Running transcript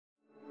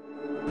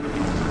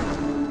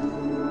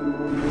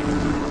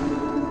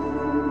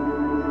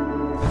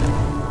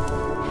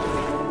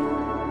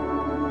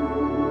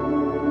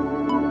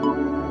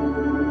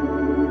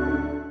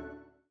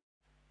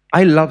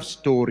I love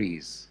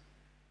stories.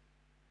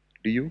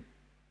 Do you?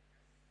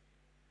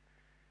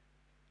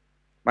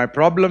 My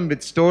problem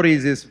with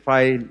stories is if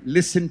I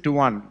listen to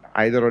one,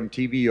 either on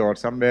TV or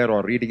somewhere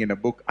or reading in a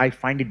book, I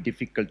find it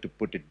difficult to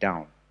put it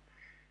down.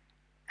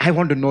 I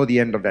want to know the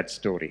end of that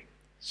story.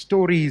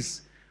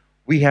 Stories,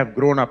 we have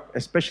grown up,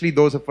 especially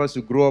those of us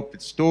who grew up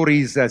with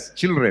stories as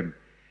children.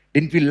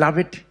 Didn't we love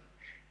it?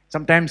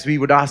 Sometimes we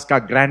would ask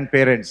our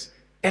grandparents,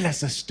 tell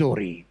us a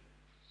story.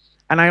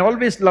 And I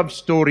always love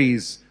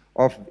stories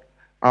of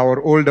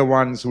our older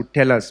ones who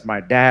tell us, my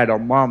dad or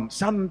mom,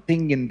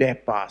 something in their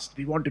past.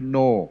 We want to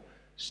know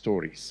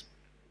stories.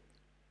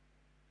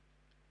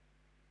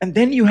 And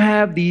then you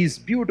have these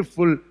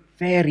beautiful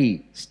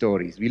fairy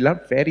stories. We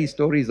love fairy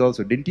stories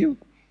also, didn't you?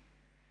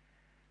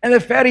 And the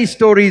fairy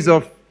stories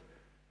of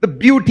the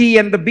Beauty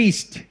and the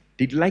Beast.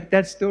 Did you like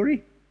that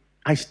story?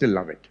 I still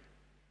love it.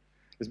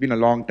 It's been a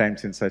long time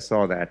since I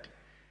saw that,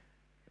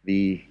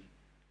 the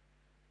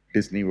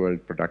Disney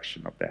World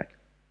production of that.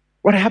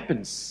 What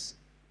happens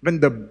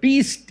when the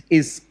beast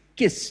is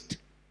kissed?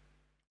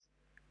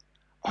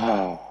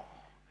 Oh,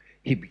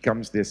 he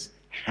becomes this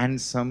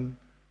handsome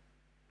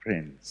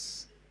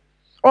prince.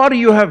 Or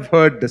you have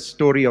heard the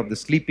story of the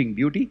Sleeping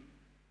Beauty,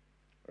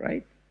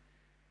 right?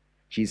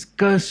 She's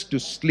cursed to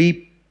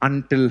sleep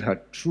until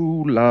her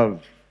true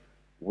love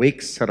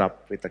wakes her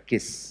up with a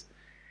kiss.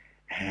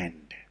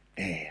 And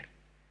there,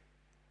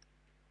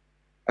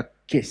 a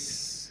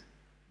kiss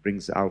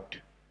brings out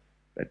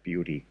that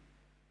beauty.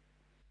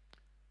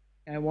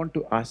 I want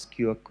to ask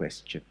you a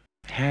question.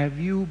 Have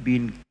you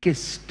been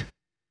kissed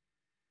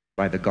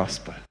by the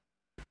gospel?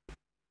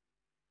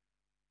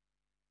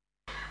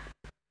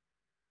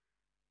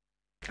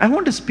 I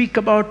want to speak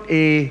about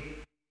a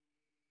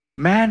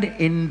man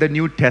in the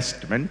New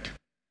Testament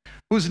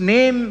whose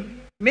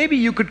name, maybe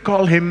you could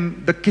call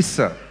him the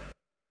kisser.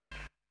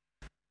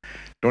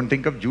 Don't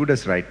think of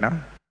Judas right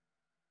now.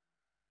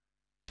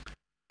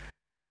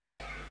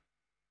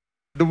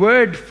 The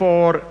word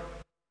for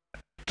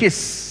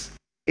kiss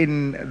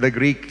in the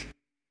Greek,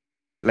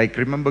 like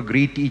remember,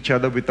 greet each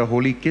other with a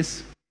holy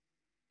kiss,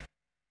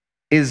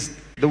 is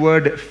the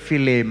word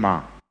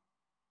philema.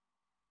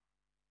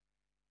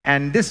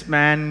 And this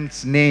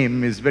man's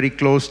name is very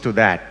close to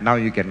that. Now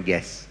you can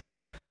guess.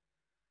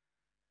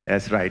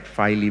 That's right,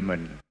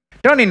 Philemon.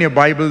 Turn in your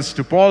Bibles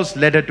to Paul's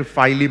letter to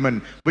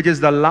Philemon, which is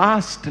the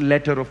last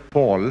letter of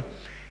Paul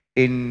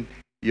in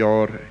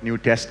your New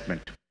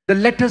Testament. The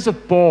letters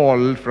of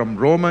Paul from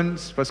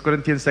Romans, 1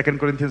 Corinthians, 2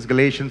 Corinthians,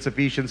 Galatians,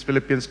 Ephesians,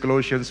 Philippians,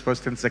 Colossians, 1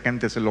 and 2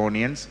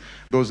 Thessalonians,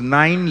 those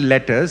 9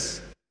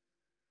 letters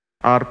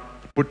are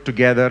put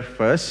together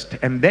first,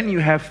 and then you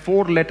have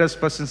 4 letters,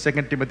 1 and 2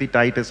 Timothy,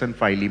 Titus, and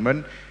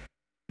Philemon,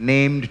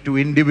 named to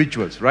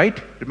individuals,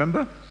 right?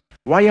 Remember?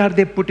 Why are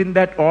they put in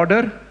that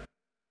order?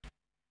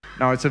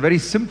 Now, it's a very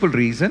simple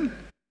reason,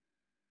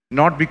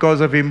 not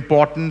because of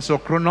importance or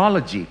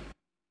chronology.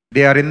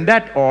 They are in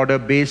that order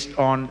based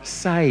on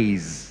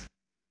size.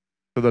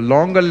 So the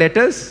longer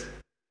letters,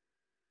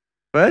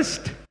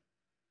 first,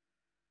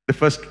 the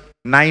first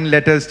 9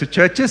 letters to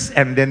churches,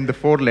 and then the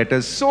 4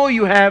 letters. So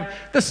you have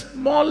the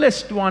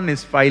smallest one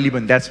is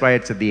Philemon. That's why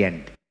it's at the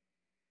end.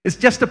 It's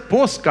just a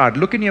postcard.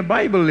 Look in your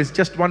Bible. It's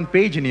just 1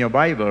 page in your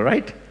Bible,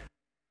 right?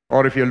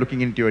 Or if you're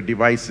looking into your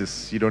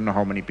devices, you don't know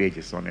how many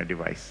pages on your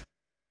device.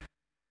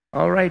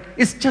 All right.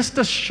 It's just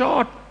a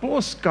short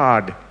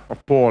postcard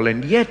of Paul.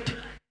 And yet,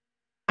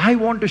 I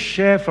want to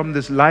share from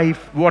this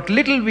life what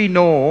little we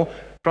know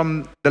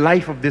from the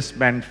life of this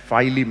man,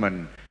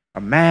 Philemon,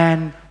 a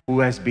man who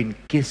has been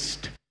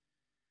kissed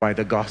by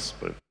the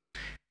gospel.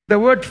 The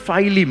word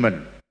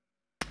Philemon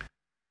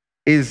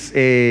is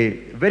a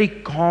very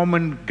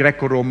common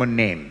Greco-Roman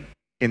name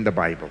in the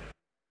Bible.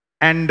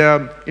 And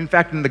in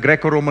fact, in the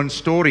Greco-Roman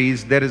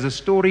stories, there is a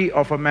story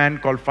of a man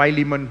called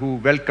Philemon who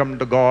welcomed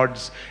the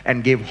gods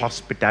and gave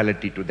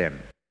hospitality to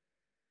them.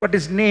 But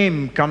his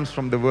name comes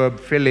from the verb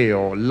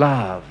phileo,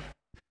 love.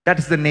 That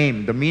is the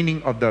name, the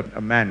meaning of the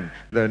man.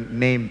 The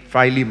name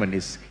Philemon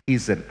is,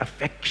 he's an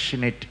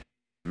affectionate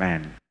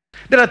man.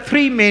 There are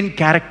 3 main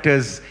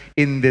characters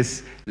in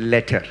this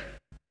letter.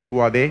 Who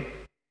are they?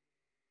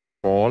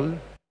 Paul,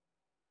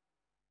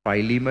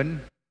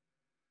 Philemon,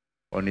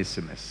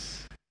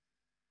 Onesimus.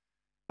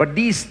 But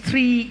these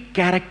 3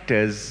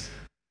 characters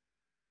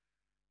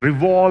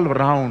revolve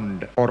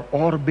around or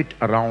orbit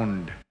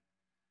around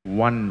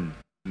one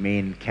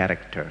main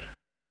character.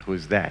 Who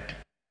is that?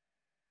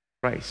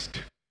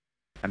 Christ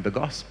and the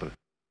gospel.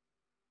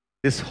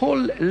 This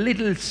whole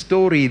little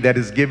story that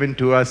is given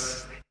to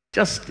us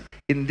just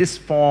in this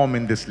form,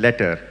 in this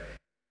letter,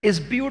 is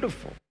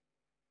beautiful.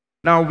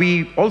 Now,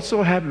 we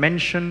also have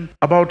mentioned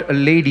about a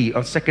lady,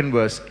 our second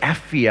verse,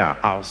 Apphia,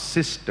 our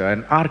sister,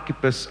 and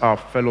Archippus, our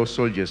fellow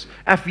soldiers.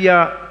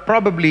 Apphia,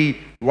 probably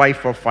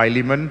wife of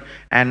Philemon,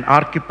 and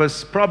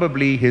Archippus,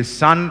 probably his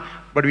son,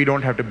 but we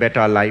don't have to bet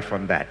our life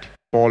on that.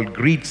 Paul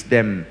greets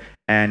them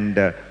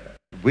and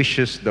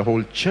wishes the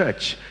whole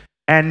church.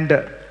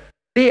 And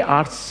they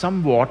are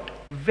somewhat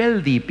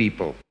wealthy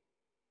people.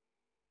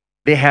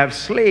 They have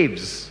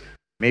slaves.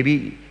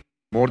 Maybe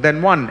More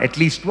than one, at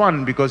least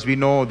one, because we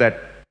know that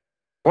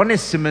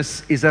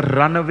Onesimus is a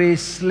runaway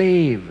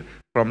slave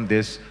from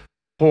this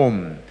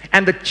home.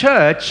 And the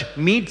church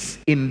meets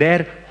in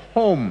their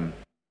home.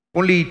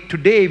 Only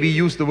today we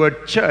use the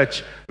word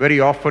church very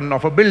often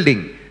of a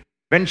building.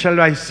 When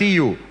shall I see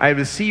you? I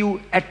will see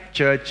you at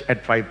church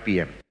at 5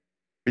 p.m.,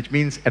 which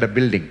means at a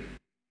building.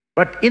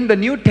 But in the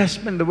New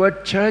Testament, the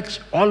word church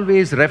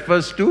always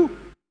refers to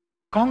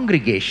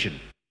congregation.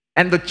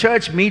 And the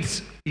church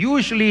meets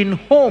usually in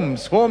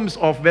homes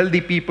of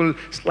wealthy people,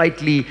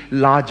 slightly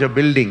larger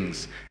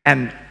buildings.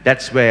 And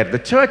that's where the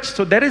church,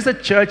 so there is a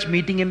church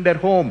meeting in their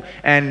home.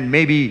 And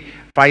maybe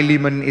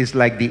Philemon is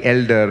like the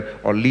elder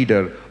or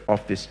leader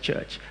of this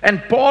church.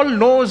 And Paul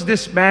knows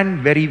this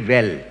man very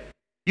well.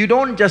 You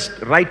don't just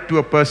write to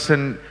a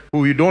person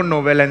who you don't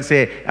know well and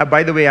say,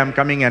 by the way, I'm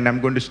coming and I'm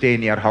going to stay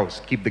in your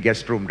house. Keep the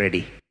guest room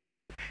ready.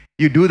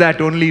 You do that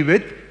only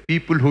with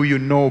people who you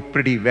know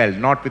pretty well,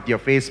 not with your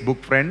Facebook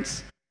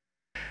friends,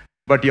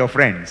 but your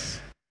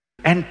friends.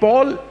 And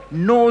Paul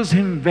knows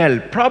him well.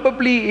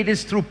 Probably it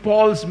is through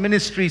Paul's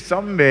ministry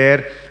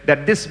somewhere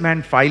that this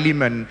man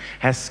Philemon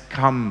has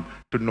come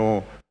to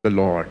know the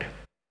Lord.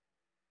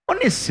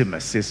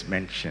 Onesimus is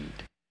mentioned.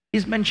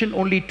 He's mentioned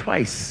only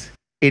twice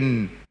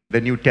in the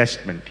New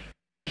Testament.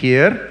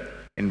 Here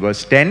in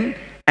verse 10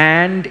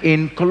 and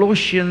in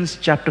Colossians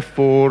chapter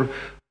 4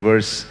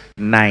 verse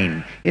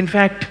 9. In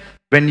fact,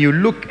 when you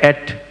look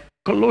at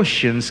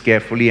Colossians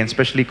carefully, and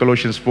especially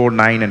Colossians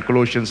 4:9 and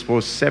Colossians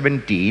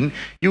 4:17,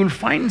 you will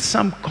find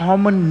some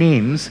common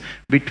names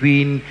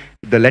between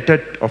the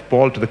letter of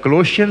Paul to the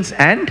Colossians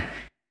and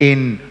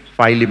in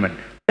Philemon.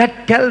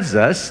 That tells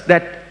us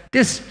that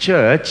this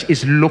church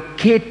is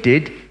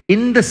located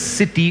in the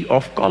city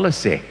of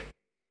Colossae.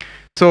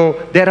 So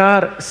there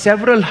are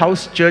several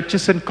house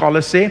churches in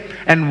Colossae,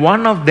 and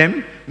one of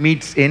them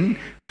meets in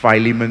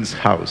Philemon's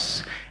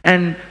house.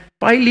 And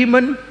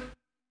Philemon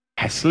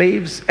has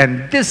slaves,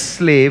 and this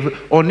slave,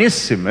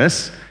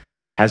 Onesimus,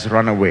 has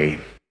run away.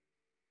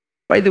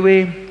 By the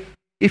way,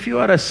 if you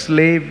are a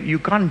slave, you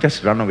can't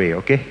just run away,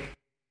 okay?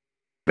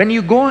 When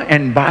you go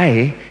and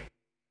buy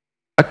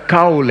a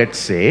cow, let's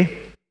say,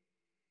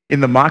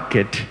 in the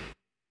market,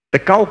 the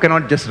cow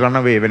cannot just run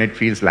away when it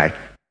feels like.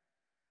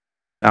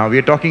 Now, we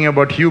are talking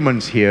about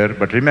humans here,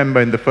 but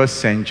remember in the first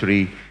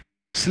century,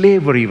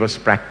 slavery was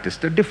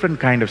practiced, a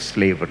different kind of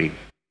slavery.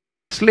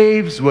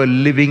 Slaves were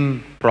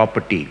living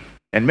property.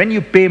 And when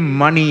you pay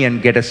money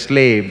and get a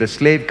slave, the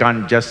slave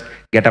can't just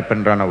get up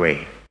and run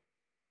away.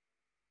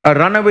 A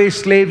runaway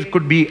slave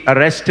could be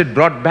arrested,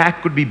 brought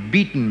back, could be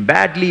beaten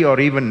badly,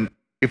 or even,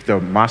 if the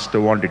master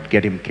wanted,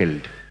 get him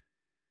killed.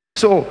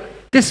 So,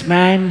 this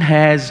man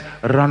has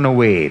run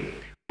away.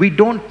 We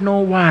don't know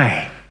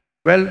why.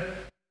 Well,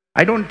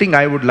 I don't think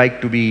I would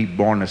like to be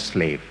born a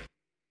slave.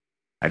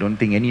 I don't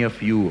think any of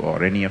you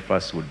or any of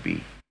us would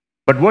be.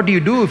 But what do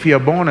you do if you are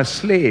born a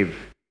slave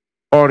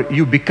or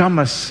you become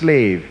a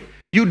slave?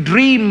 You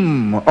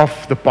dream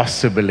of the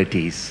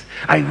possibilities.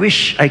 I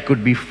wish I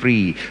could be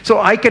free. So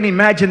I can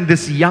imagine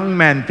this young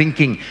man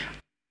thinking,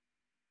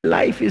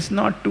 life is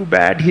not too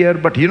bad here,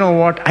 but you know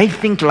what? I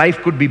think life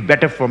could be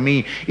better for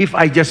me if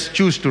I just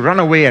choose to run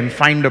away and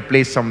find a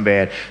place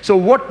somewhere. So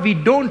what we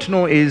don't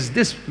know is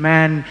this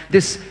man,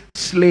 this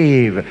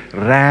slave,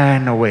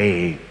 ran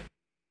away.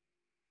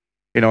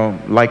 You know,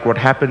 like what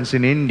happens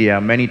in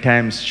India, many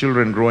times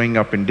children growing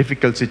up in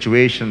difficult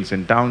situations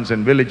in towns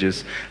and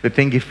villages, they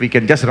think if we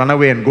can just run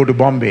away and go to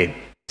Bombay,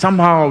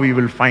 somehow we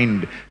will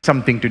find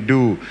something to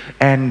do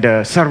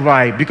and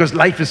survive, because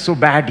life is so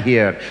bad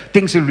here.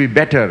 Things will be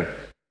better.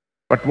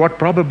 But what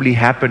probably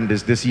happened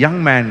is this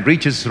young man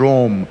reaches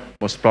Rome,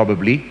 most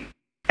probably,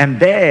 and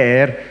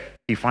there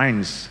he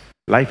finds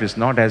life is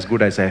not as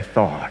good as I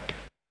thought.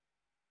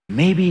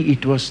 Maybe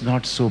it was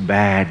not so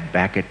bad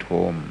back at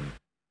home.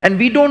 And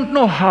we don't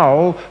know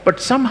how, but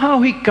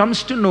somehow he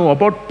comes to know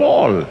about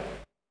Paul.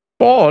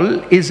 Paul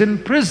is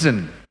in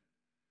prison.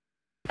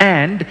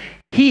 And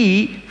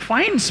he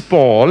finds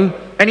Paul,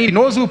 and he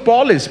knows who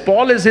Paul is.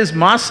 Paul is his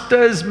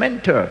master's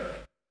mentor.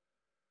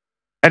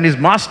 And his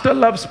master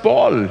loves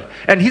Paul.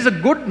 And he's a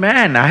good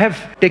man. I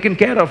have taken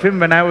care of him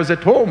when I was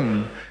at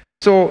home.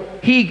 So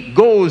he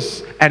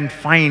goes and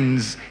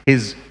finds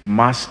his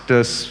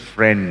master's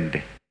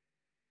friend.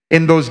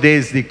 In those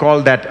days, they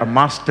called that a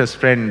master's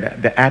friend,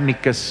 the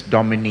amicus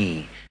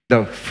domini,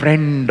 the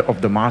friend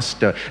of the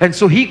master. And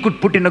so he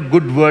could put in a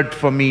good word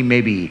for me,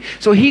 maybe.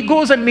 So he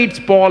goes and meets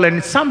Paul,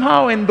 and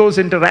somehow in those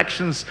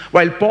interactions,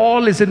 while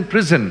Paul is in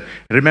prison,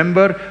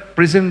 remember,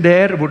 prison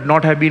there would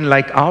not have been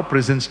like our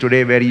prisons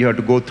today, where you have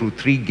to go through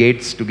 3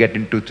 gates to get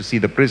into to see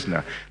the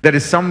prisoner. There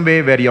is some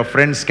way where your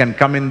friends can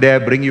come in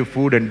there, bring you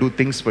food and do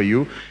things for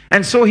you.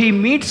 And so he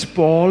meets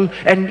Paul,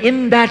 and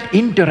in that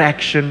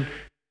interaction,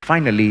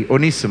 finally,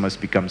 Onesimus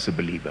becomes a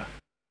believer.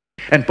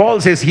 And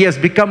Paul says, he has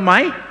become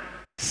my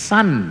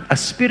son, a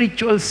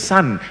spiritual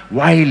son,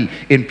 while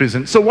in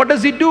prison. So what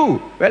does he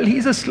do? Well,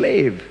 he's a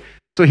slave.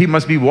 So he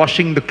must be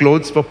washing the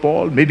clothes for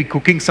Paul, maybe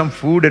cooking some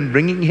food and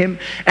bringing him.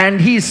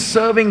 And he's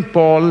serving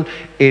Paul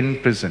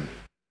in prison.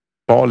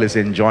 Paul is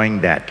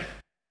enjoying that.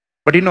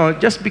 But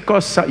just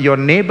because your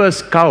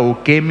neighbor's cow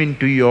came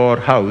into your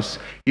house,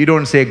 you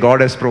don't say,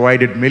 God has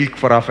provided milk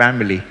for our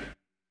family.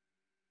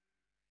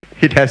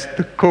 It has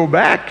to go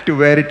back to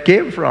where it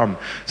came from.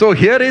 So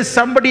here is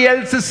somebody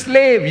else's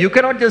slave. You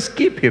cannot just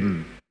keep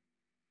him.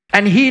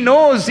 And he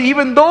knows,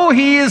 even though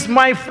he is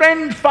my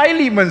friend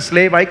Philemon's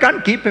slave, I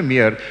can't keep him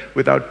here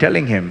without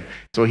telling him.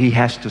 So he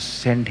has to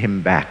send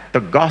him back.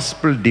 The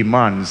gospel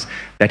demands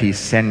that he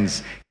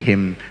sends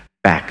him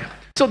back.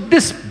 So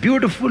this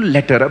beautiful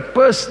letter, a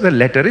personal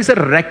letter, is a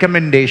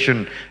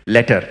recommendation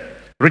letter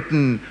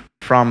written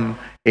from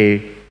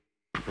a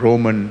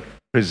Roman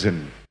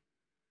prison.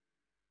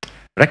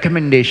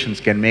 Recommendations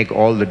can make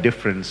all the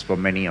difference for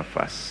many of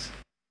us.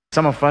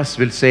 Some of us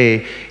will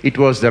say it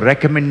was the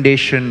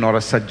recommendation or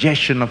a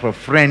suggestion of a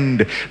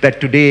friend that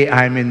today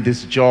I'm in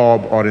this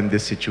job or in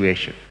this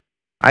situation.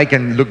 I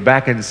can look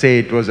back and say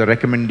it was a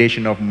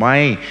recommendation of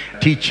my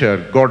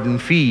teacher, Gordon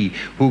Fee,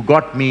 who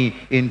got me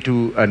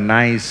into a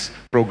nice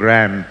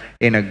program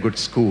in a good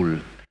school.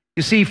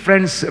 You see,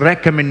 friends,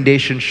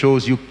 recommendation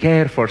shows you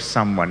care for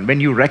someone when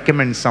you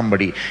recommend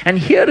somebody. And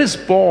here is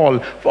Paul,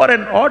 for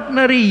an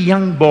ordinary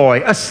young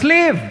boy, a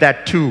slave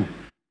that too.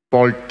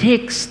 Paul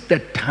takes the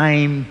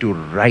time to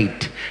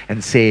write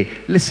and say,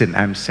 listen,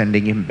 I'm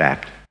sending him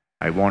back.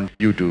 I want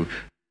you to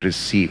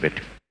receive it.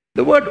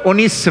 The word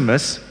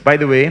Onesimus, by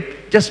the way,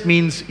 just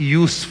means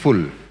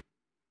useful.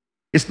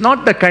 It's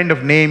not the kind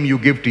of name you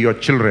give to your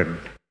children.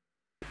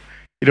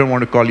 You don't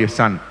want to call your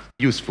son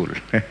useful.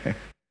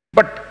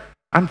 But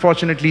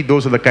unfortunately,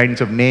 those are the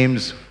kinds of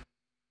names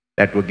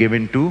that were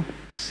given to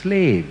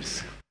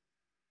slaves.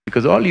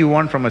 Because all you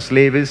want from a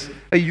slave is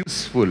a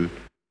useful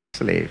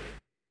slave.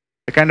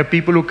 The kind of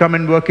people who come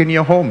and work in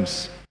your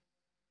homes.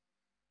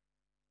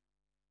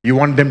 You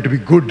want them to be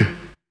good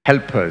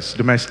helpers,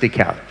 domestic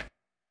help.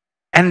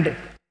 And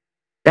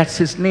that's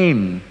his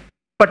name.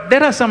 But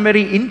there are some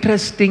very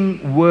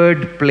interesting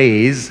word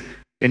plays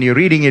when you're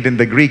reading it in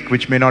the Greek,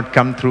 which may not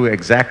come through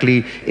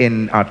exactly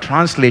in our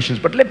translations.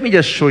 But let me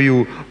just show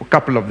you a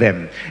couple of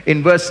them.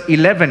 In verse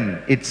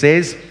 11, it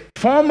says,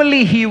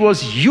 formerly he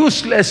was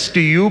useless to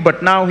you,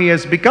 but now he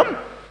has become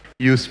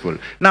useful.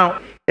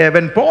 Now,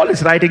 when Paul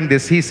is writing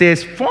this, he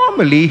says,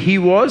 formerly he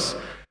was,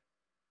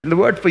 the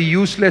word for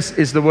useless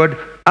is the word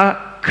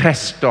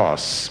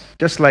akrestos.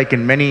 Just like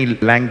in many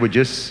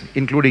languages,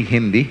 including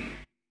Hindi,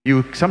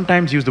 you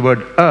sometimes use the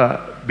word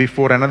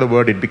before another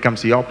word, it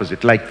becomes the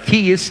opposite. Like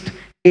theist,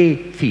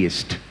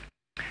 atheist.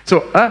 So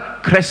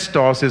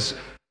akrestos is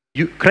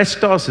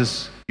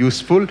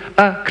useful,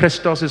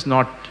 akrestos is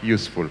not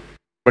useful.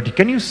 But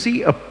can you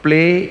see a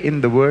play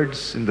in the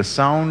words, in the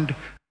sound?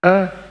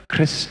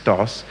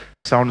 Akrestos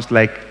sounds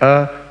like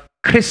a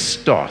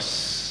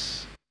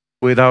Christos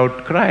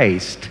without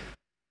Christ.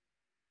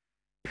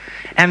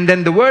 And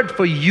then the word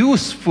for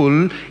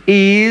useful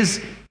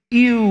is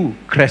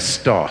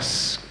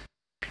euchrestos.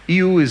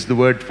 Eu is the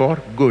word for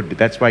good.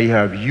 That's why you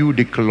have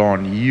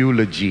eudicolon,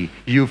 eulogy,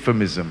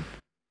 euphemism.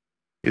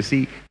 You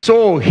see?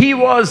 So he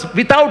was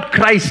without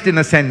Christ in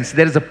a sense.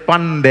 There is a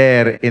pun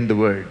there in the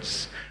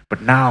words.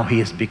 But now he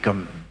has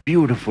become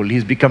beautiful.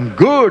 He's become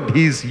good.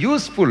 He's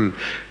useful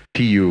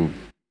to you.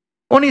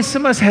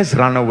 Onesimus has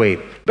run away.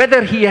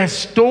 Whether he has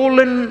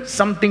stolen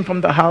something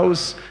from the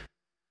house,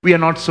 we are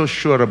not so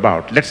sure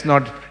about. Let's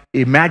not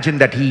imagine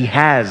that he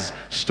has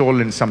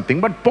stolen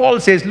something. But Paul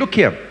says, look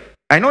here,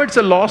 I know it's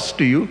a loss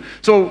to you.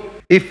 So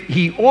if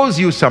he owes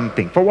you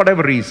something, for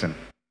whatever reason,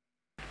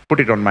 put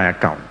it on my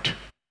account.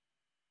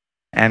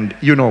 And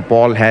you know,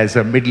 Paul has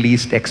a Middle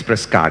East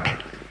Express card.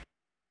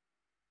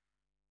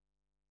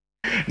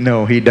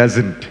 No, he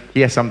doesn't.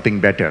 He has something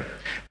better.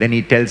 Then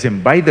he tells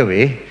him, by the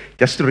way,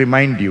 just to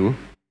remind you,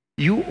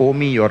 you owe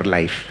me your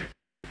life.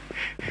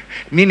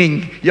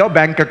 Meaning, your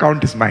bank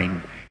account is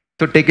mine.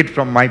 So take it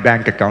from my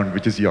bank account,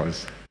 which is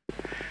yours.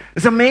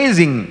 It's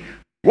amazing.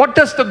 What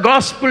does the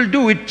gospel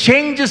do? It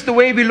changes the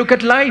way we look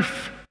at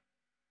life.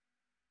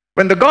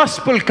 When the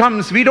gospel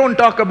comes, we don't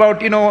talk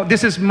about,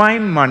 this is my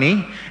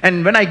money,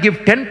 and when I give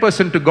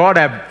 10% to God,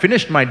 I've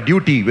finished my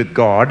duty with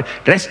God,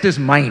 rest is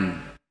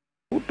mine.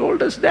 Who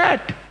told us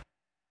that?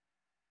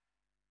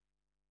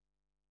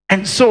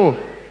 And so,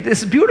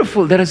 this is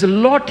beautiful. There is a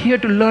lot here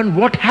to learn.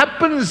 What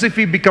happens if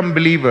we become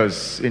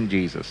believers in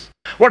Jesus?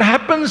 What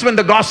happens when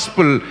the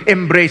gospel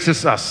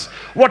embraces us?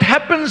 What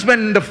happens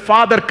when the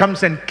Father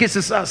comes and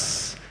kisses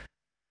us?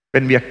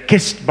 When we are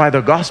kissed by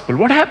the gospel,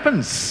 what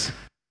happens?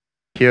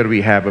 Here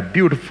we have a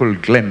beautiful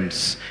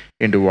glimpse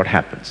into what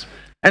happens.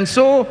 And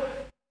so,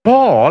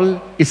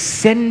 Paul is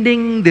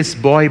sending this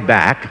boy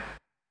back.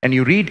 And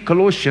you read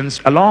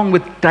Colossians along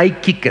with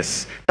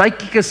Tychicus.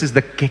 Tychicus is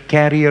the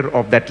carrier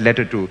of that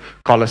letter to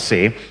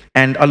Colossae.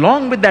 And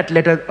along with that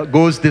letter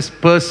goes this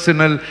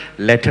personal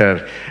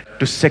letter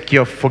to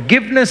secure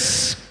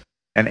forgiveness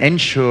and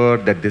ensure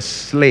that this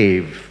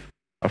slave,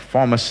 a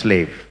former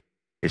slave,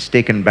 is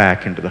taken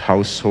back into the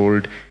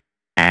household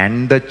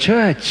and the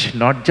church.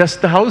 Not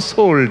just the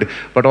household,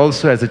 but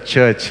also as a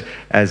church,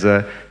 as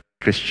a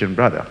Christian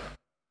brother.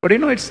 But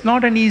it's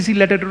not an easy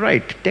letter to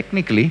write,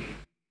 technically.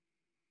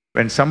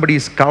 When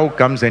somebody's cow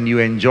comes and you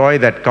enjoy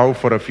that cow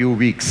for a few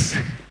weeks,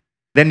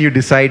 then you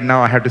decide,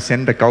 now I have to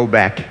send the cow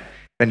back.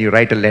 Then you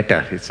write a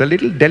letter. It's a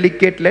little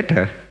delicate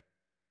letter,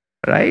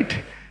 right?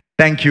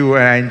 Thank you,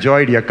 and I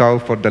enjoyed your cow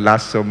for the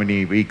last so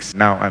many weeks.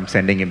 Now I'm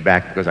sending him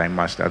back because I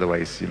must,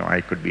 otherwise,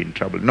 I could be in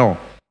trouble. No.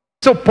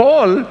 So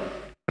Paul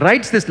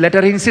writes this letter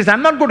and he says,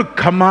 I'm not going to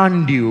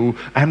command you,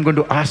 I'm going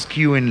to ask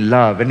you in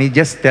love. And he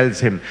just tells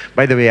him,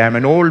 by the way, I'm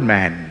an old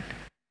man.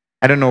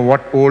 I don't know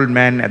what old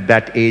man at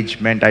that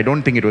age meant. I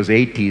don't think it was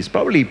 80s.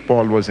 Probably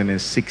Paul was in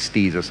his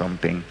 60s or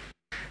something.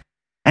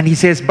 And he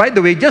says, by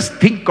the way, just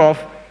think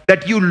of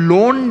that you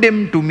loaned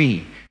him to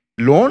me.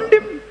 Loaned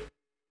him?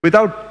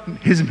 Without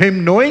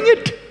him knowing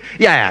it?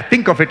 Yeah,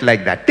 think of it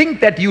like that. Think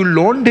that you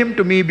loaned him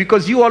to me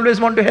because you always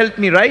want to help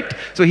me, right?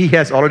 So he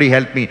has already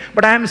helped me.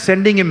 But I am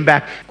sending him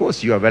back. Of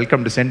course, you are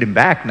welcome to send him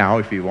back now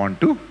if you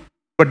want to.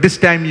 But this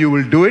time you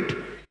will do it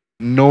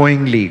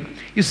knowingly.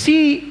 You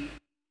see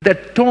the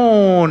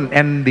tone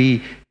and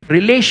the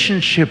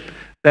relationship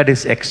that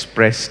is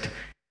expressed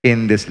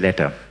in this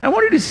letter. I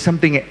want you to see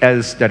something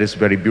else that is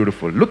very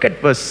beautiful. Look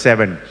at verse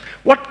 7.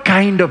 What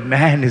kind of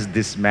man is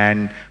this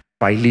man,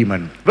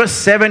 Philemon? Verse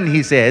 7,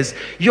 he says,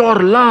 your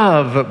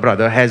love,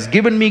 brother, has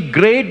given me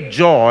great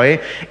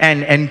joy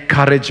and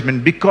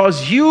encouragement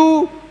because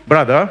you,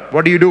 brother,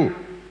 what do?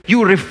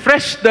 You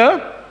refresh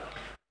the...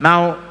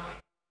 Now,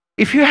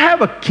 if you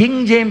have a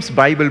King James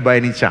Bible by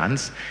any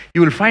chance,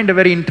 you will find a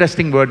very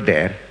interesting word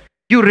there.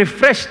 You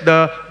refresh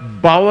the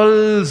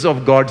bowels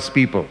of God's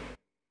people.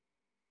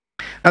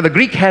 Now, the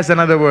Greek has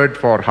another word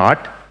for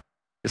heart.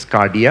 It's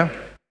cardia.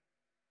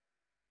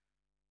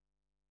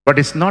 But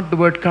it's not the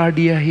word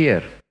cardia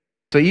here.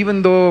 So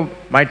even though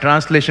my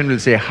translation will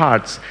say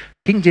hearts,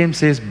 King James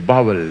says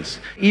bowels.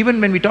 Even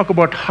when we talk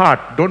about heart,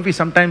 don't we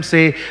sometimes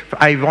say,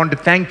 I want to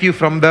thank you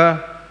from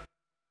the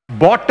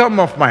bottom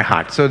of my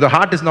heart. So the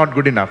heart is not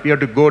good enough. You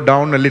have to go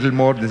down a little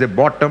more. There's a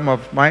bottom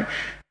of my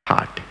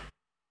heart.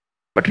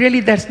 But really,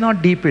 that's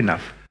not deep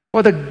enough.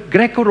 For the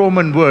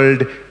Greco-Roman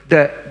world,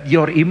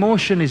 your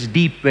emotion is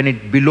deep when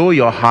it's below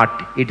your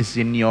heart. It is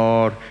in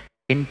your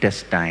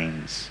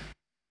intestines.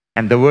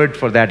 And the word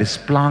for that is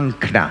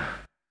splankna.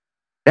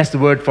 That's the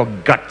word for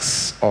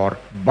guts or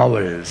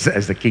bowels,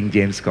 as the King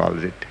James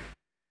calls it.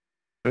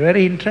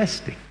 Very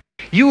interesting.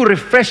 You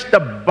refresh the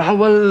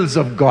bowels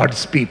of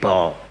God's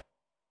people.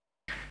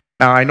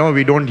 Now, I know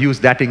we don't use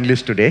that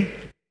English today.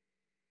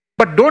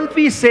 But don't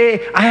we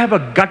say, I have a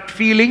gut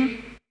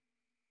feeling?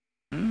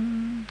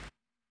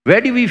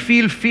 Where do we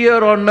feel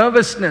fear or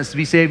nervousness?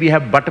 We say we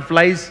have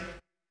butterflies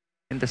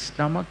in the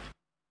stomach.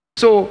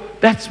 So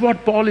that's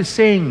what Paul is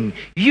saying.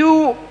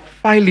 You,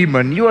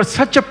 Philemon, you are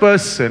such a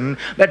person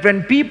that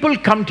when people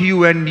come to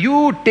you and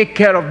you take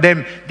care of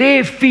them,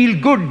 they feel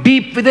good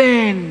deep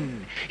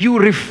within. You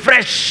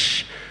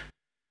refresh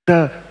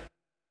the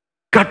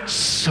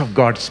guts of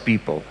God's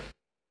people.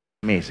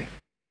 Amazing.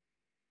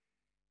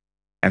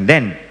 And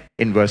then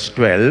in verse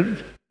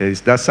 12,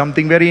 there's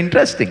something very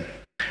interesting.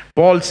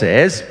 Paul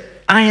says,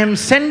 I am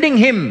sending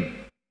him.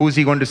 Who is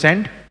he going to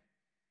send?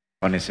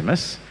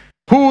 Onesimus.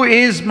 Who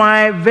is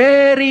my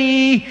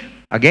very...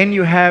 Again,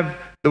 you have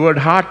the word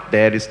heart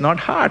there. It's not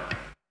heart.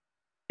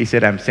 He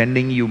said, I'm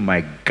sending you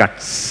my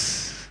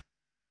guts.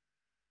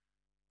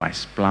 My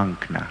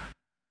splankna.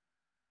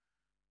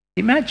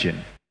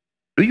 Imagine.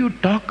 Do you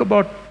talk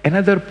about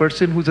another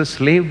person who's a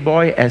slave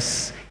boy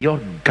as your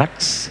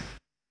guts?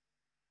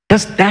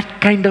 Does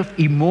that kind of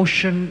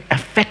emotion,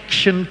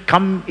 affection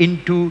come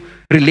into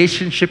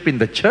relationship in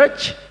the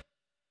church?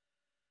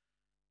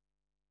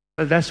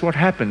 Well, that's what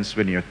happens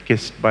when you're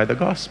kissed by the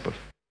gospel.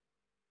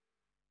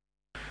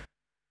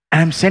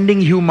 I'm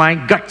sending you my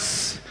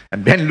guts.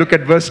 And then look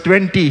at verse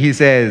 20. He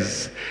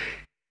says,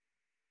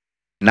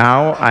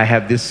 now I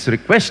have this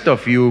request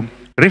of you.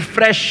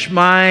 Refresh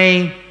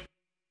my...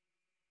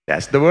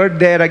 That's the word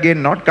there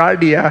again, not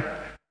cardia.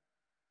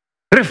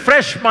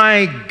 Refresh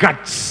my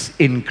guts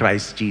in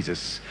Christ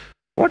Jesus.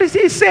 What is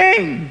he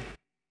saying?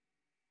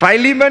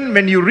 Philemon,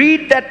 when you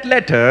read that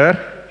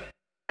letter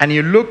and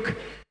you look,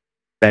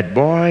 that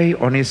boy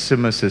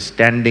Onesimus is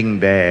standing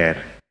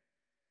there.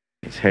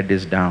 His head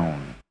is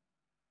down.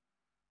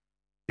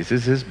 This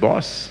is his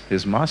boss,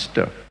 his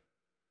master.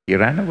 He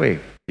ran away.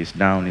 He's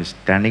down, he's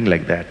standing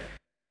like that.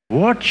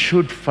 What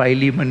should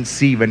Philemon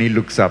see when he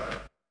looks up?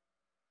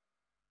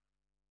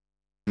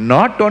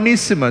 Not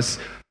Onesimus,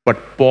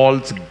 but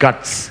Paul's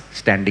guts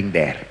standing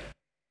there.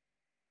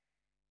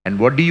 And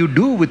what do you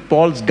do with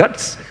Paul's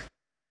guts?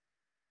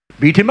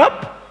 Beat him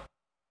up.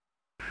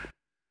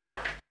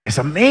 It's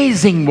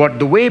amazing what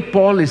the way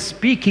Paul is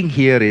speaking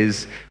here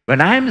is, when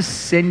I'm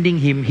sending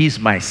him, he's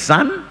my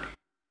son,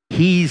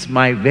 he's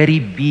my very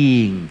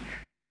being.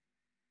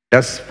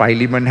 Does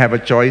Philemon have a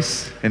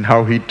choice in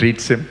how he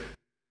treats him?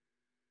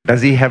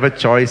 Does he have a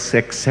choice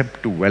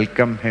except to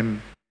welcome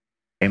him,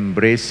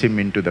 embrace him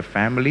into the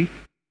family?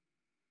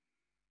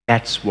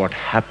 That's what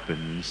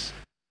happens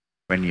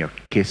when you're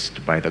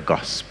kissed by the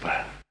gospel.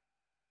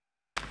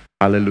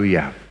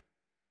 Hallelujah.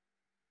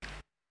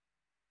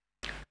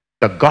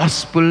 The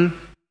gospel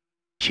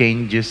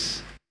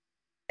changes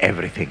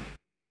everything.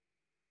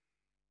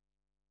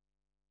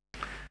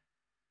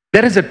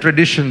 There is a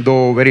tradition,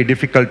 though very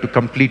difficult to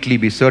completely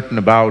be certain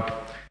about,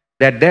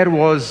 that there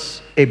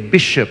was a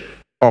bishop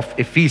of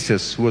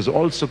Ephesus who was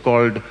also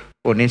called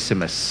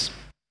Onesimus,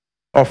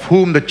 of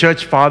whom the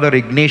church father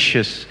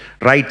Ignatius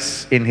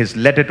writes in his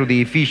letter to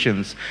the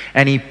Ephesians,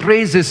 and he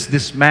praises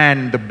this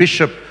man, the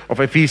bishop of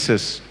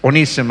Ephesus,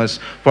 Onesimus,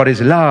 for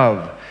his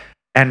love,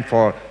 and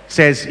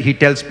he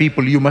tells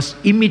people, you must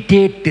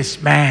imitate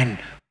this man,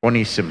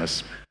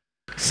 Onesimus.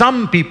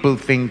 Some people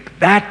think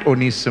that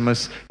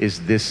Onesimus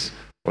is this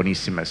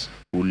Onesimus,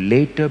 who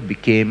later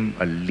became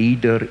a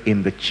leader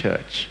in the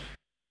church.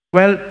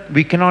 Well,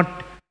 we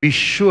cannot be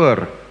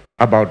sure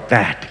about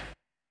that.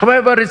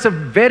 However, it's a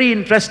very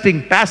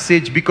interesting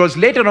passage because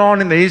later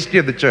on in the history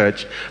of the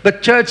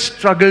church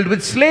struggled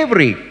with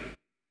slavery.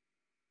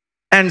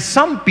 And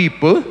some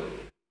people,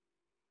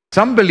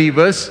 some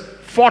believers,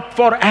 fought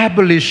for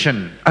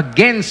abolition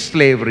against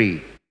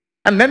slavery.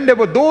 And then there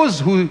were those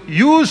who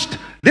used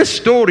this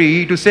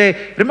story to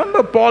say,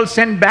 remember, Paul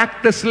sent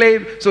back the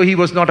slave, so he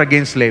was not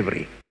against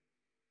slavery.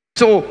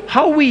 So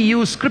how we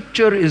use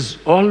scripture is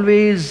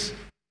always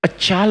a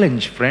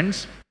challenge,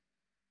 friends.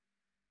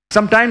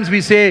 Sometimes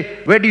we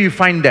say, where do you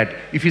find that?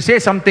 If you say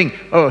something,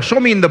 oh, show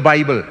me in the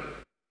Bible.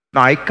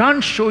 Now, I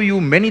can't show you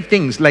many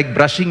things like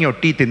brushing your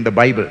teeth in the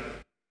Bible.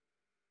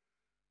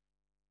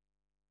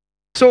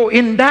 So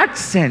in that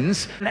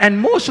sense, and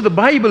most of the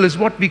Bible is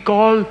what we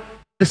call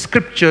the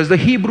scriptures, the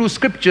Hebrew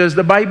scriptures,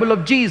 the Bible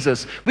of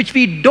Jesus, which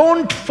we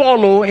don't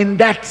follow in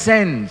that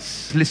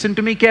sense. Listen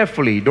to me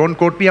carefully. Don't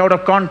quote me out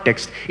of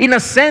context. In a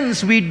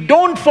sense, we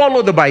don't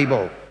follow the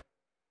Bible.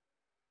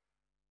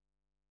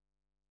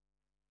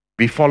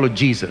 We follow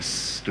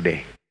Jesus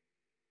today.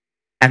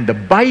 And the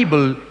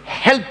Bible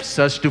helps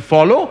us to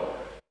follow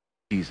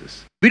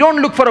Jesus. We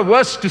don't look for a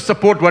verse to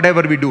support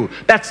whatever we do.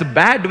 That's a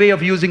bad way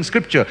of using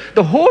scripture.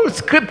 The whole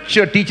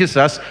scripture teaches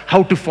us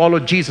how to follow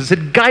Jesus.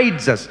 It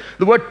guides us.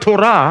 The word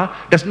Torah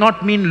does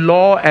not mean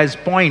law as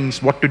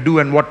points, what to do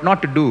and what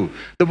not to do.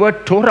 The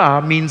word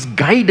Torah means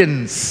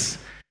guidance.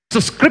 So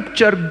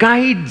scripture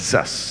guides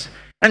us.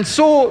 And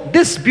so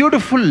this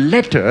beautiful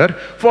letter,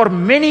 for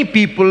many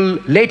people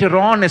later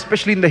on,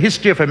 especially in the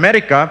history of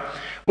America,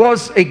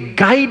 was a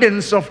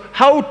guidance of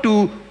how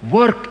to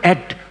work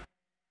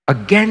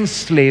against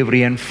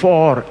slavery and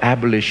for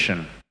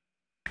abolition.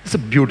 It's a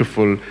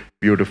beautiful,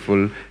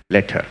 beautiful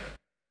letter.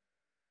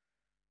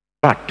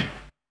 But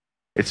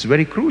it's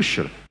very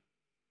crucial.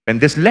 When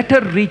this letter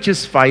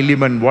reaches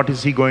Philemon, what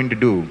is he going to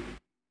do?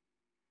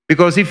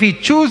 Because if he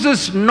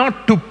chooses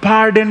not to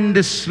pardon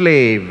the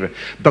slave,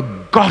 the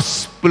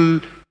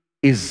gospel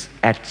is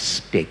at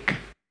stake.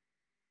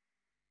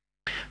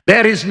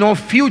 There is no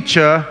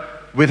future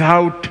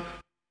without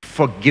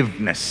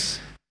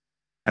forgiveness.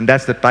 And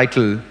that's the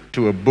title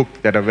to a book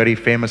that a very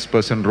famous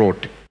person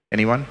wrote.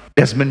 Anyone?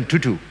 Desmond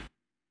Tutu.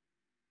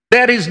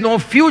 There is no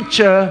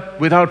future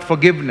without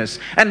forgiveness.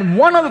 And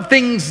one of the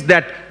things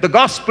that the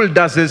gospel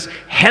does is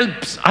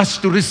helps us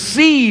to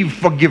receive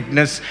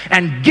forgiveness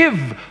and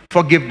give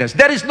forgiveness.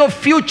 There is no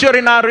future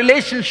in our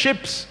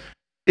relationships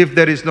if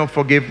there is no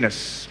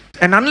forgiveness.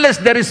 And unless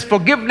there is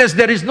forgiveness,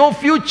 there is no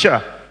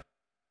future.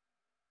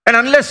 And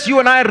unless you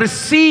and I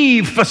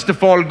receive, first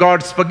of all,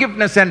 God's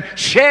forgiveness and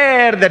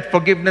share that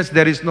forgiveness,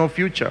 there is no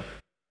future.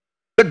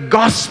 The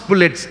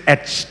gospel is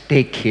at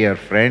stake here,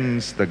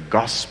 friends. The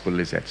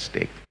gospel is at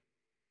stake.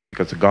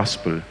 Because the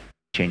gospel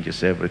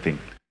changes everything.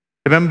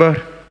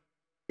 Remember,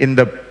 in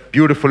the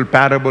beautiful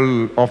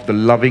parable of the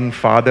loving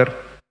father,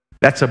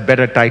 that's a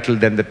better title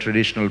than the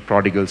traditional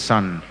prodigal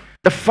son.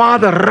 The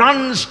father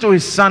runs to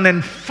his son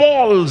and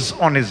falls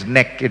on his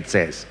neck, it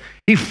says.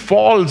 He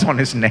falls on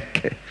his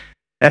neck.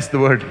 That's the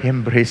word,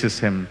 embraces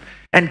him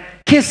and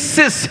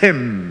kisses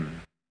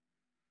him.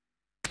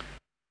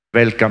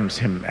 Welcomes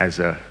him as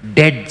a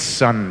dead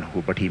son,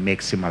 but he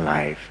makes him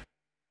alive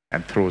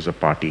and throws a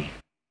party.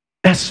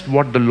 That's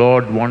what the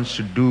Lord wants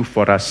to do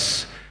for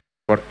us,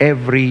 for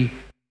every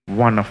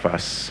one of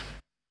us.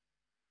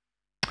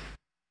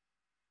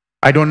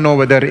 I don't know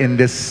whether in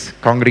this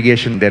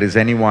congregation there is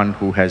anyone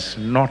who has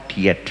not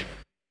yet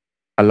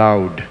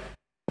allowed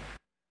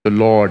the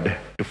Lord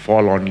to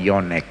fall on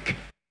your neck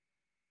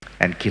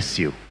and kiss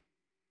you.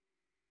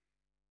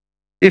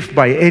 If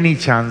by any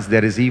chance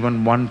there is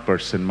even one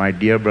person, my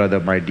dear brother,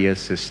 my dear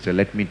sister,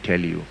 let me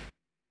tell you,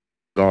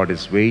 God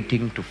is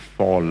waiting to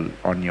fall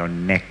on your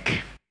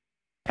neck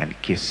and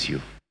kiss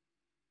you.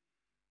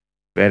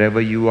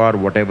 Wherever you are,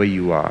 whatever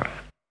you are,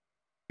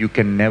 you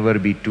can never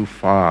be too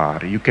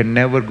far. You can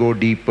never go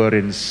deeper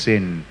in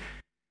sin.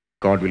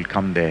 God will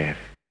come there,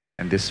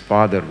 and this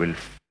Father will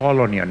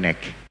fall on your neck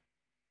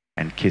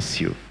and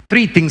kiss you.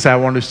 3 things I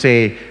want to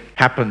say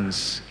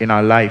happens in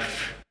our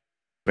life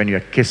when you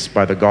are kissed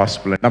by the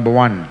gospel. Number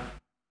 1,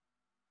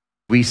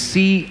 we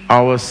see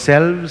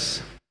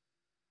ourselves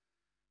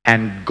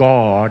and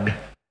God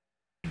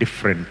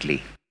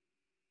differently.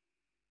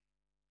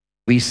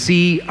 We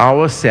see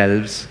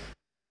ourselves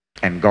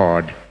and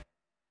God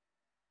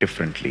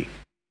differently.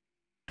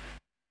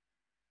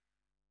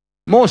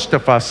 Most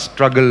of us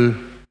struggle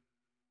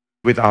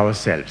with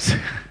ourselves.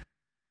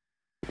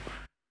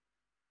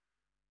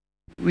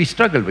 We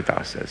struggle with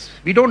ourselves.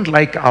 We don't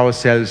like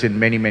ourselves in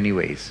many, many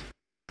ways.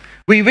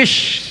 We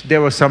wish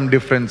there were some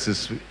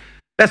differences.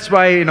 That's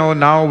why,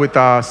 now with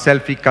our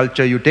selfie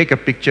culture, you take a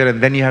picture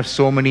and then you have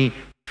so many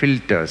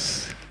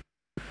filters.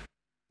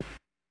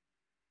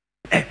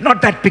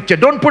 Not that picture.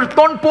 Don't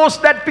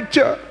post that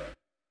picture.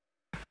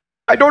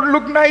 I don't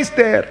look nice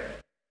there.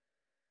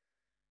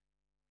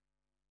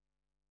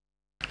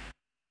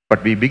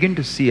 But we begin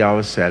to see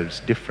ourselves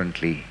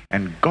differently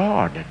and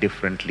God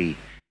differently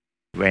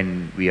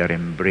when we are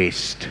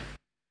embraced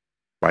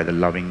by the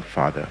loving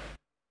Father.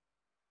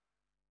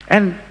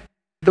 And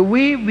the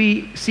way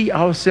we see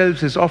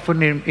ourselves is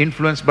often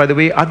influenced by the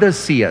way others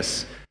see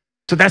us.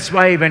 So that's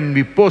why when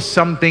we post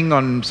something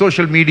on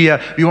social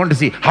media, we want to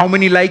see how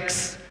many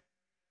likes.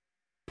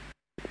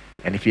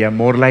 And if we have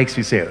more likes,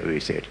 we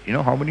say,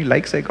 how many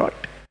likes I got?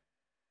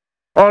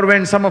 Or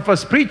when some of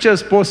us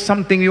preachers post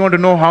something, we want to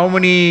know how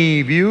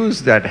many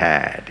views that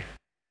had.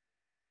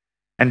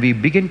 And we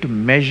begin to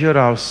measure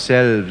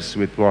ourselves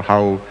with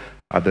how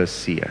others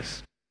see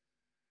us.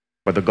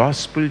 But the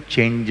gospel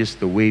changes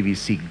the way we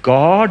see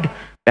God.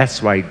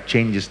 That's why it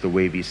changes the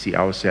way we see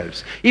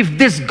ourselves. If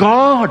this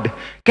God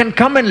can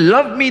come and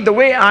love me the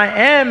way I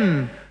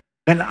am,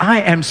 then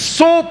I am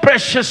so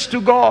precious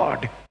to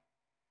God.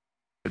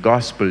 The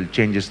gospel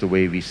changes the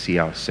way we see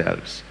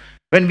ourselves.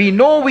 When we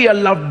know we are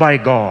loved by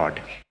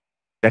God,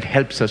 that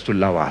helps us to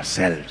love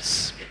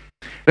ourselves.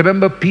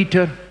 Remember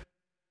Peter,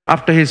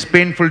 after his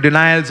painful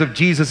denials of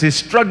Jesus, is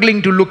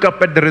struggling to look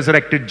up at the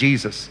resurrected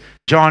Jesus.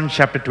 John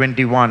chapter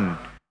 21.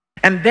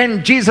 And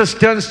then Jesus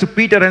turns to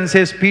Peter and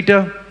says,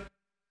 Peter,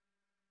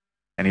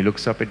 and he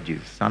looks up at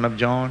Jesus, son of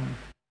John,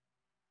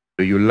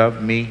 do you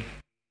love me?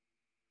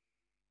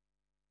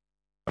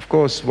 Of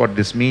course, what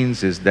this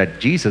means is that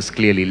Jesus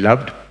clearly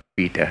loved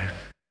Peter.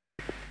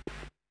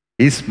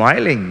 He's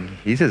smiling.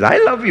 He says, I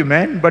love you,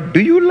 man, but do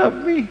you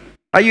love me?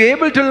 Are you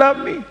able to love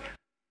me?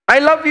 I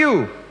love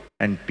you.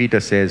 And Peter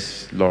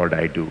says, Lord,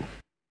 I do.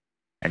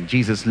 And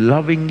Jesus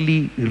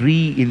lovingly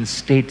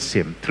reinstates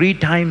him. 3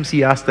 times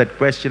he asked that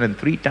question, and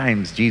 3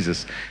 times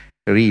Jesus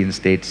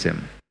reinstates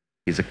him.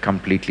 He's a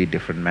completely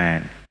different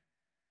man.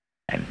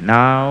 And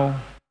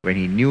now, when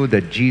he knew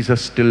that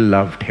Jesus still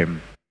loved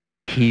him,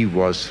 he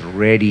was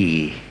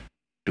ready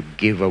to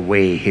give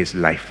away his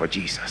life for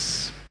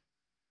Jesus.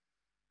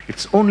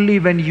 It's only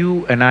when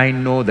you and I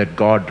know that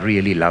God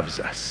really loves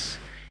us.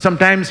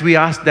 Sometimes we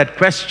ask that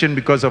question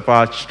because of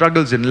our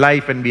struggles in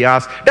life, and we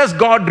ask, does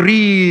God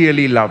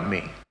really love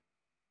me?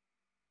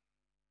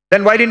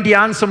 Then why didn't he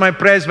answer my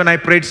prayers when I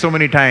prayed so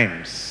many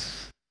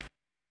times?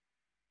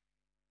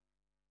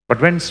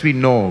 But once we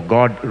know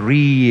God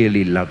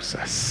really loves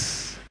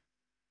us,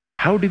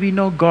 how do we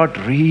know God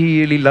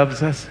really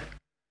loves us?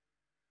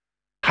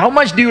 How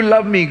much do you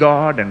love me,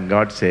 God? And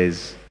God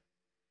says,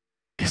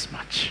 this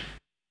much.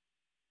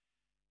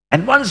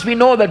 And once we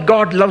know that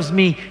God loves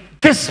me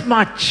this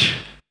much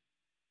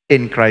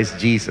in Christ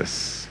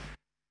Jesus,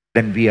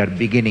 then we are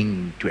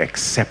beginning to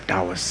accept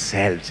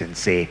ourselves and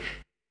say,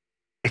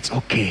 it's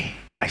okay.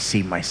 I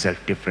see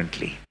myself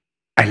differently.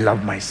 I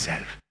love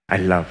myself. I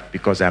love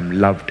because I'm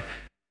loved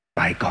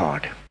by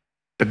God.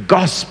 The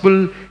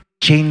gospel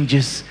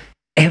changes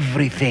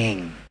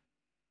everything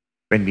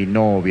when we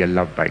know we are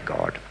loved by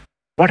God.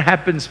 What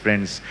happens,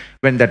 friends,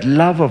 when that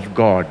love of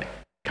God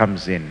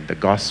comes in? The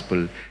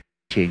gospel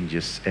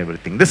changes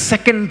everything. The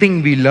second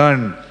thing we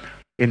learn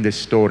in this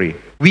story,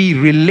 we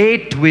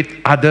relate with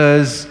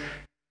others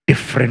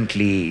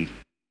differently.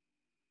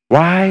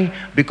 Why?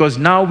 Because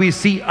now we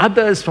see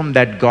others from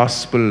that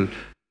gospel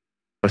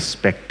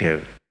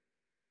perspective.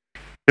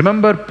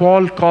 Remember,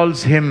 Paul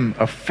calls him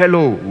a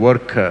fellow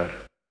worker.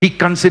 He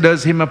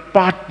considers him a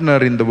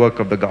partner in the work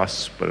of the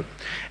gospel.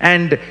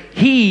 And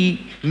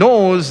he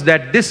knows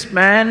that this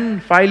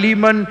man,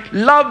 Philemon,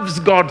 loves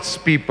God's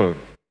people.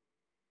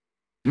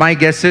 My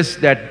guess is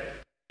that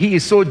he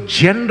is so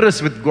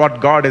generous with what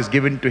God has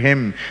given to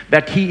him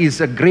that he is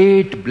a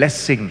great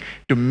blessing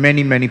to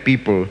many, many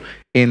people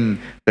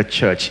in the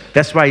church.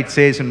 That's why it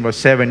says in verse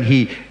 7,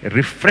 he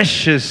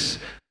refreshes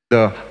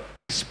the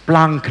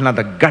splankna,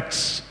 the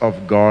guts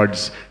of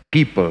God's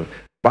people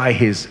by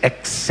his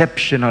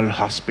exceptional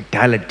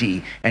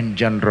hospitality and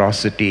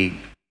generosity.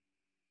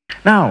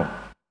 Now,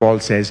 Paul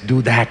says,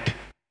 do that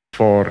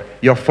for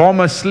your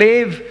former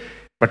slave,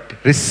 but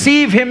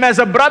receive him as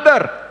a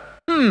brother.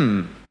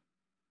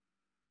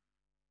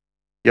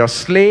 Your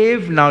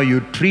slave, now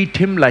you treat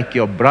him like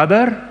your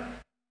brother.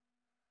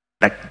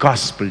 That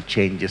gospel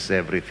changes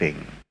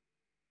everything.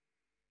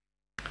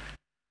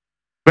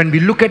 When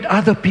we look at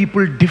other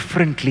people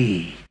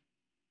differently,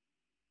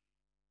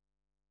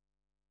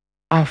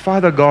 our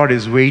Father God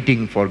is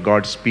waiting for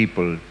God's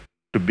people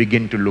to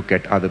begin to look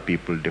at other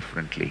people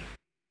differently.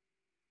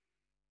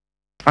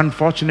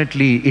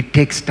 Unfortunately, it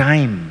takes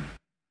time.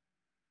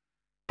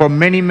 For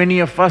many, many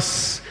of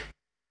us,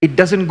 it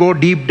doesn't go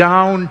deep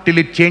down till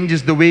it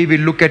changes the way we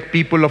look at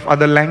people of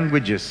other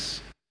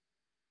languages.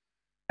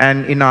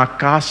 And in our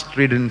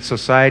caste-ridden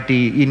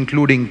society,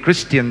 including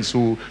Christians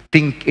who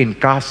think in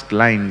caste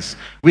lines,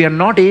 we are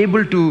not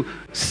able to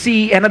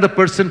see another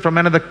person from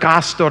another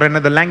caste or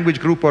another language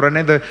group or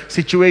another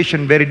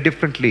situation very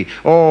differently.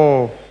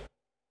 Oh,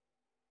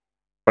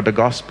 but the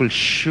gospel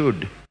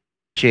should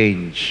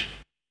change.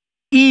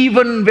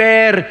 Even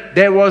where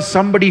there was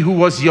somebody who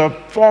was your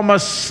former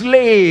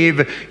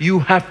slave, you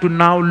have to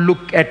now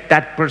look at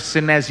that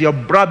person as your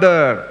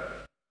brother.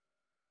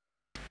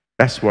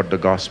 That's what the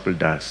gospel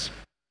does.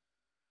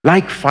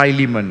 Like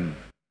Philemon,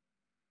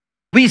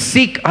 we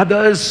seek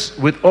others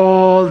with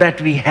all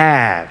that we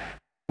have.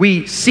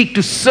 We seek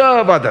to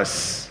serve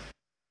others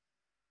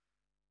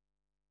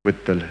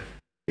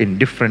in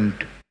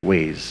different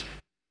ways.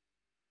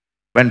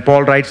 When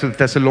Paul writes to the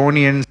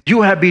Thessalonians,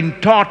 you have been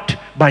taught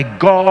by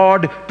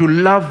God to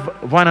love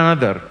one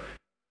another.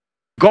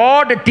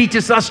 God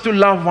teaches us to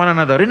love one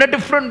another in a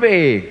different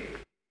way.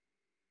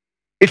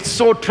 It's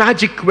so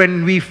tragic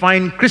when we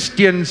find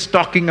Christians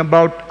talking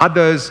about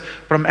others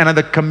from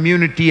another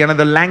community,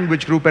 another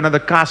language group, another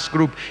caste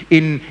group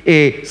in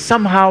a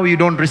somehow you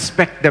don't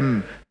respect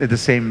them in the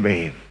same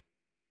way.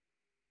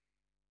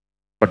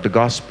 But the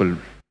gospel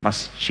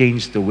must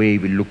change the way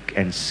we look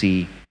and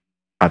see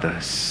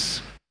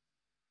others.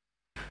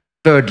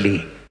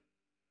 Thirdly,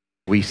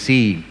 we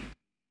see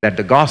that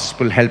the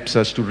gospel helps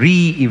us to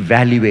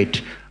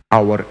re-evaluate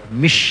our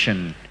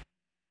mission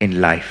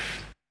in life.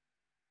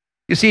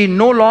 You see,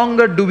 no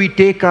longer do we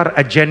take our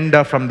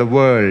agenda from the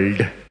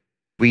world.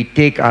 We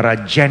take our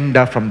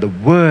agenda from the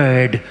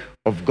Word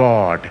of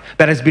God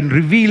that has been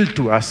revealed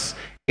to us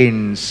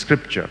in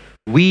Scripture.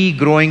 We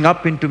growing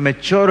up into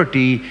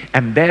maturity,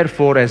 and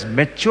therefore as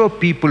mature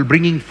people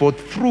bringing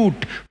forth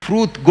fruit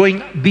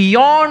going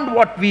beyond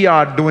what we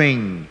are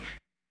doing,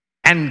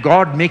 and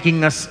God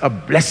making us a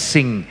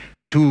blessing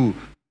to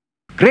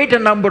greater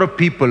number of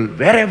people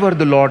wherever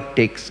the Lord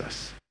takes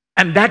us.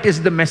 And that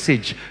is the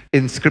message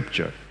in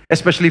Scripture.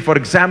 Especially, for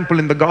example,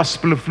 in the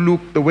Gospel of Luke,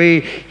 the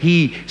way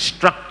he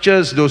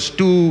structures those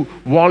two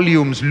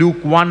volumes,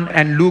 Luke 1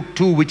 and Luke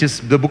 2, which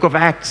is the book of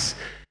Acts.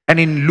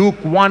 And in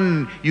Luke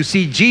 1, you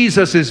see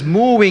Jesus is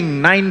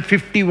moving,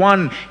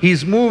 9:51,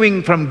 he's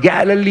moving from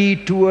Galilee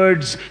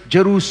towards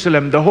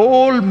Jerusalem. The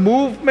whole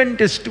movement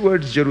is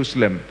towards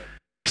Jerusalem.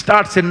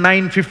 Starts in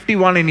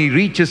 9:51 and he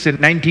reaches in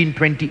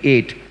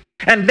 19:28.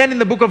 And then in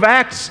the book of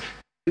Acts,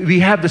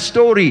 we have the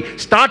story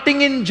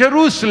starting in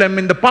Jerusalem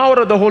in the power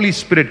of the Holy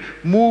Spirit,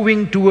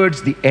 moving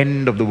towards the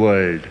end of the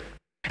world.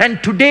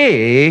 And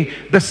today,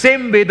 the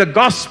same way, the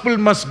gospel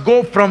must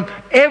go from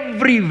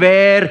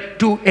everywhere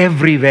to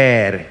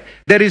everywhere.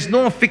 There is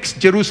no fixed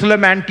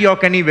Jerusalem,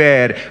 Antioch,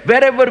 anywhere.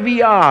 Wherever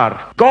we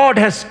are, God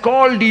has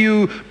called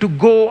you to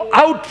go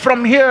out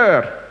from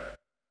here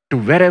to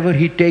wherever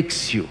He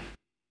takes you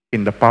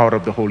in the power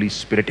of the Holy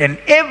Spirit. And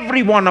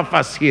every one of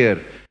us here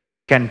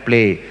can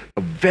play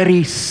a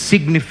very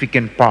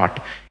significant part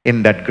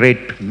in that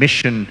great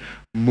mission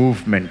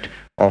movement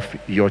of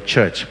your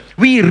church.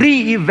 We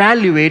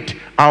re-evaluate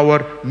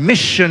our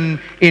mission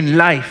in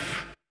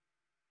life.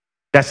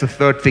 That's the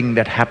third thing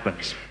that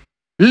happens.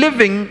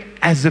 Living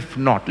as if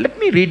not. Let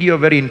me read you a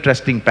very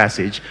interesting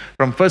passage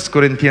from 1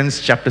 Corinthians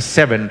chapter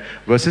 7,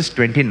 verses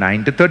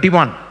 29 to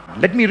 31.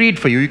 Let me read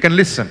for you. You can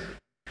listen.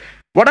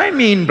 What I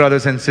mean,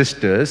 brothers and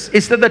sisters,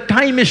 is that the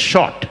time is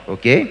short,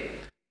 okay?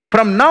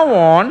 From now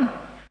on,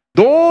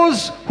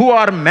 those who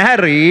are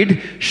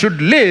married should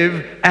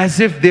live as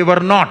if they were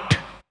not.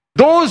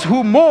 Those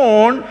who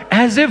mourn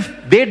as if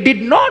they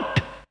did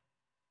not.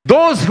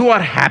 Those who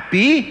are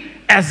happy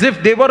as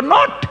if they were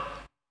not.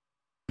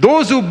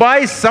 Those who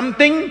buy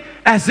something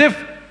as if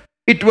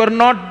it were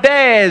not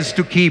theirs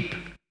to keep.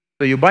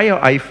 So you buy your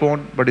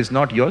iPhone, but it's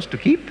not yours to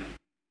keep.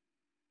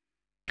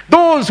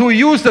 Those who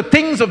use the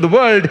things of the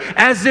world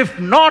as if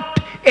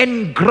not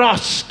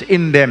engrossed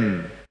in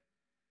them.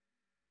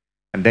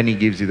 And then he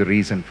gives you the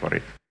reason for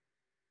it.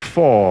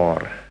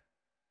 For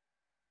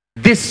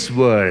this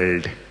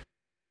world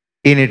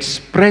in its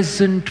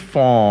present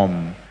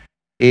form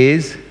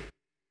is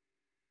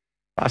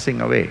passing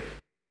away.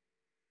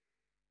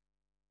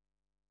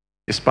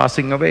 Is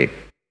passing away.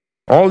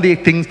 All the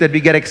things that we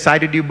get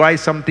excited, you buy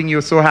something,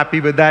 you're so happy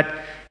with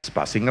that, it's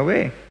passing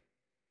away.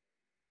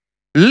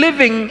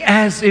 Living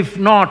as if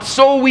not.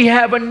 So we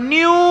have a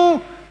new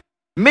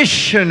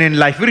mission in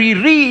life. We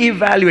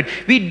re-evaluate.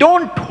 We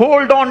don't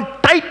hold on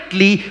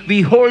tightly,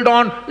 we hold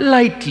on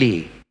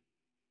lightly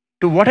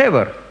to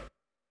whatever.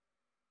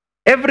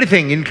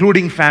 Everything,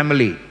 including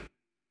family.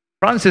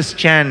 Francis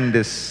Chan,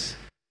 this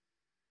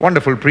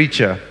wonderful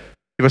preacher,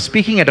 he was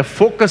speaking at a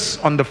Focus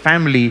on the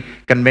Family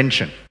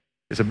convention.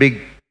 There's a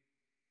big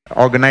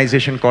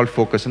organization called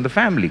Focus on the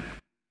Family.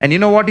 And you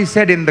know what he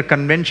said in the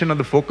convention of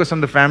the Focus on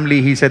the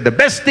Family? He said, the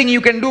best thing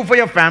you can do for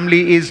your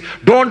family is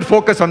don't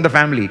focus on the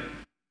family.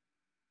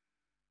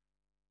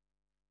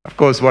 Of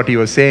course, what he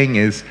was saying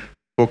is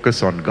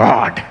focus on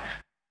God.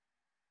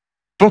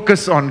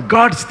 Focus on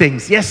God's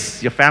things.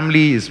 Yes, your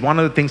family is one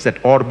of the things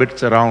that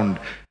orbits around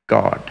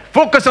God.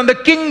 Focus on the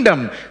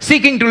kingdom,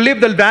 seeking to live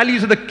the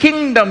values of the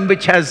kingdom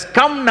which has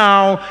come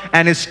now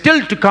and is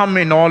still to come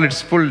in all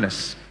its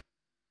fullness.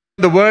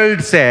 The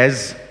world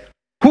says,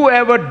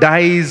 whoever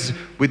dies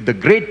with the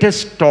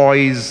greatest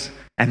toys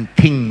and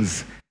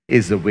things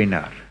is the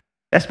winner.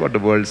 That's what the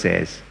world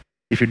says.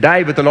 If you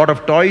die with a lot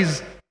of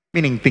toys,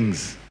 meaning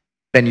things,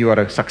 then you are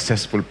a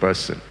successful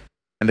person.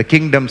 And the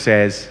kingdom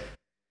says,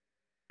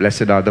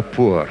 blessed are the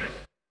poor.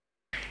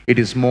 It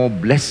is more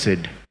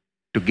blessed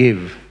to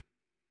give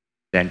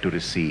than to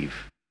receive.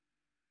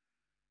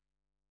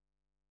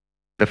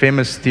 The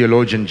famous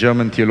theologian,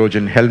 German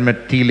theologian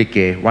Helmut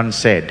Thielicke once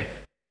said,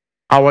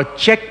 our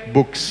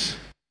checkbooks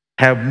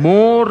have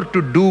more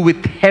to do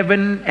with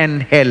heaven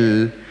and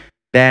hell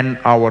than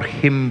our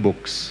hymn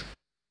books.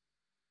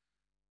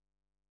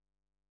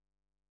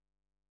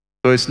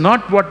 So it's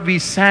not what we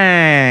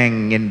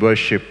sang in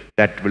worship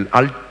that will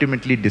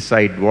ultimately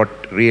decide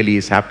what really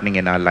is happening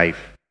in our life.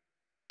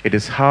 It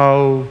is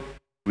how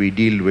we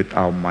deal with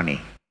our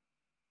money.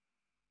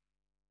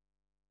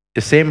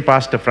 The same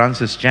Pastor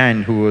Francis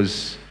Chan, who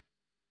was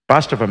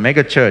pastor of a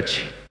mega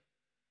church,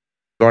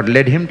 God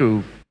led him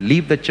to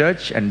leave the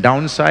church and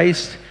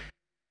downsize.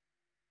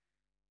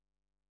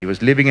 He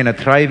was living in a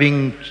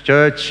thriving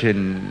church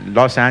in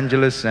Los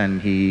Angeles,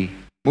 and he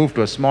moved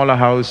to a smaller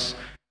house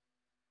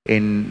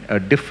in a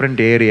different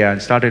area and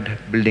started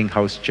building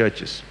house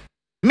churches.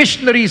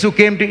 Missionaries who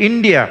came to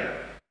India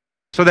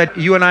so that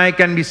you and I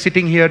can be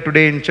sitting here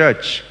today in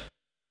church.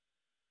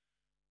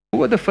 Who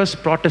were the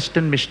first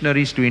Protestant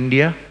missionaries to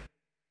India?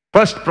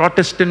 First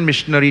Protestant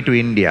missionary to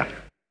India.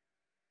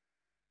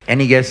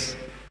 Any guess?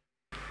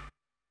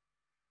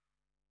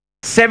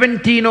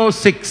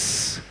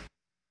 1706,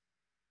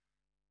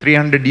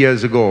 300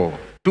 years ago,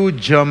 two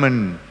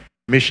German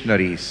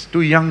missionaries,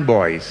 two young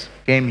boys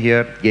came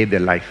here, gave their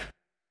life.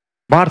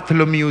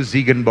 Bartholomew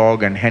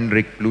Ziegenborg and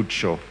Henrik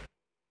Blutschow.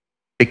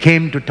 They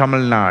came to Tamil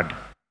Nadu.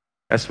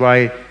 That's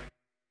why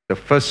the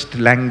first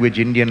language,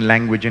 Indian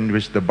language in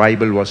which the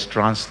Bible was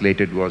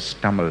translated was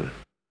Tamil.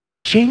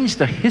 Changed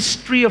the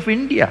history of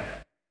India.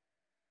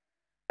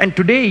 And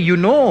today you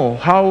know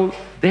how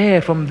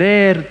from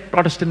there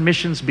Protestant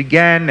missions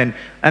began,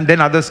 and then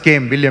others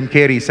came. William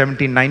Carey,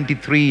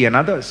 1793, and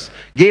others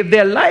gave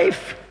their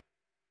life.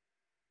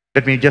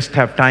 Let me just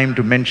have time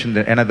to mention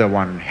another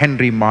one,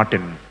 Henry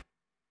Martyn.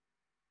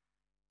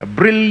 A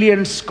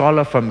brilliant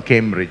scholar from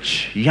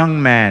Cambridge,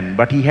 young man,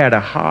 but he had a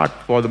heart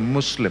for the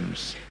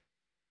Muslims.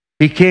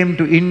 He came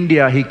to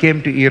India, he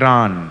came to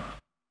Iran,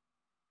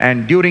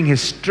 and during his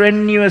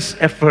strenuous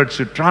efforts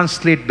to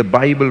translate the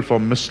Bible for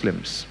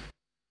Muslims,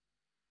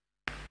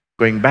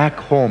 going back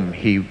home,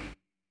 he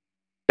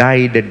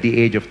died at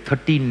the age of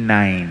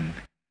 39.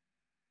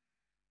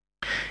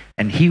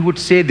 And he would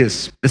say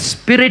this, the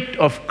Spirit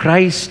of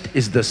Christ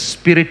is the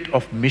spirit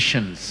of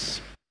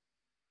missions.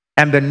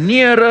 And the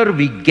nearer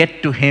we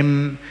get to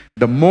Him,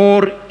 the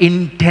more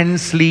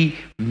intensely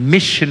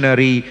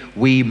missionary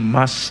we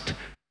must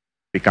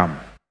become.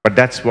 But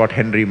that's what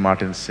Henry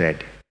Martyn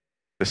said.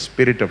 The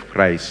Spirit of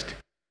Christ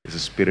is the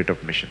spirit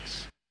of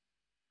missions.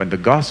 When the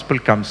gospel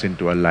comes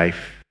into our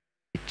life,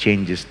 it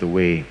changes the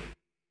way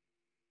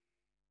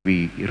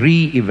we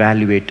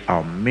re-evaluate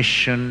our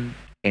mission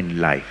in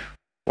life.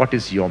 What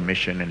is your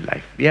mission in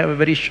life? We have a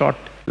very short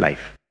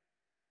life.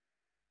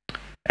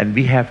 And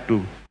we have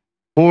to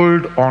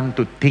hold on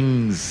to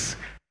things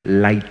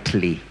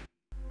lightly.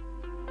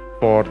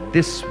 For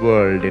this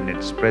world in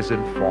its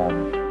present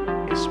form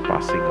is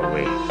passing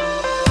away.